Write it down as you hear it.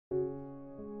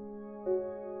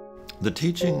The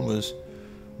teaching was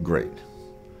great.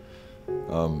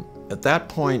 At that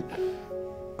point,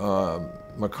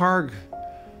 McHarg,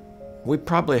 we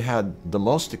probably had the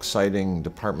most exciting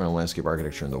department of landscape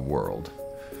architecture in the world.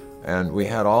 And we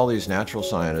had all these natural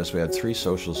scientists, we had 3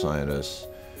 social scientists,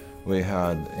 we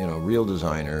had, real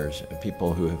designers,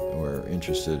 people who were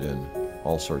interested in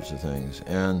all sorts of things.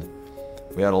 And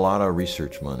we had a lot of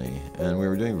research money, and we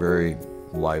were doing very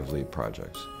lively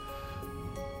projects.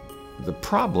 The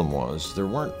problem was there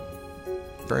weren't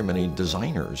very many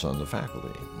designers on the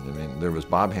faculty. I mean, there was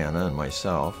Bob Hanna and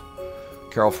myself,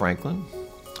 Carol Franklin,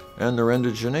 and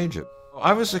Narendra Juneja.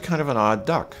 I was a kind of an odd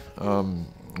duck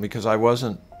because I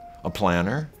wasn't a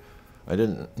planner. I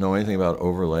didn't know anything about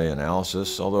overlay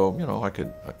analysis, although,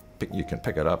 you can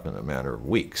pick it up in a matter of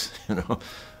weeks,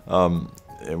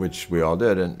 which we all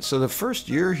did. And so the first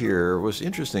year here was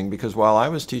interesting because while I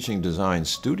was teaching design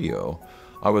studio,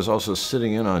 I was also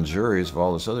sitting in on juries of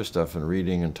all this other stuff and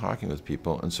reading and talking with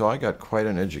people. And so I got quite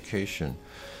an education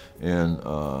in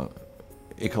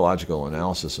ecological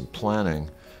analysis and planning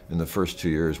in the first 2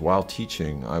 years. While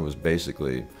teaching, I was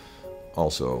basically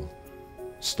also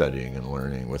studying and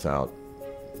learning without,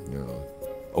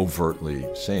 overtly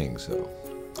saying so.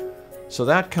 So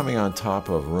that coming on top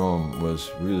of Rome was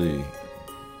really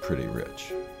pretty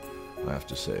rich, I have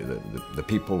to say. The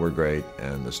people were great,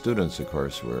 and the students, of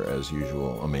course, were, as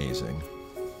usual, amazing.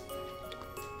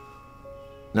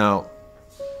 Now,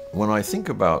 when I think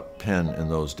about Penn in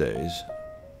those days,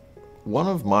 one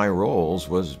of my roles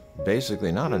was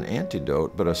basically not an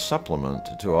antidote, but a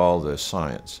supplement to all this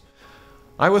science.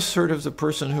 I was sort of the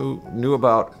person who knew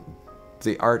about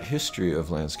the art history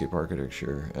of landscape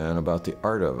architecture and about the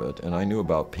art of it, and I knew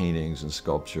about paintings and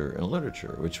sculpture and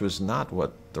literature, which was not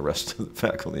what the rest of the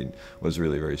faculty was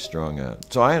really very strong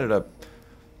at. So I ended up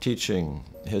teaching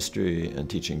history and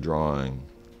teaching drawing,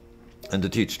 and to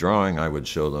teach drawing I would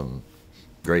show them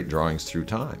great drawings through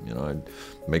time. I'd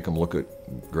make them look at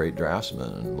great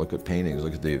draftsmen and look at paintings,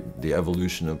 look at the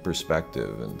evolution of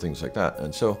perspective and things like that.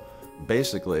 And so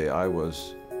basically I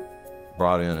was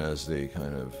brought in as the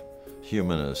kind of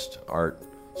humanist art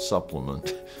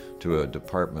supplement to a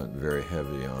department very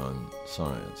heavy on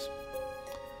science.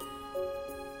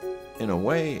 In a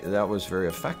way, that was very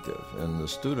effective, and the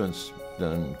students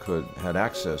then had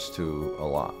access to a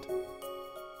lot.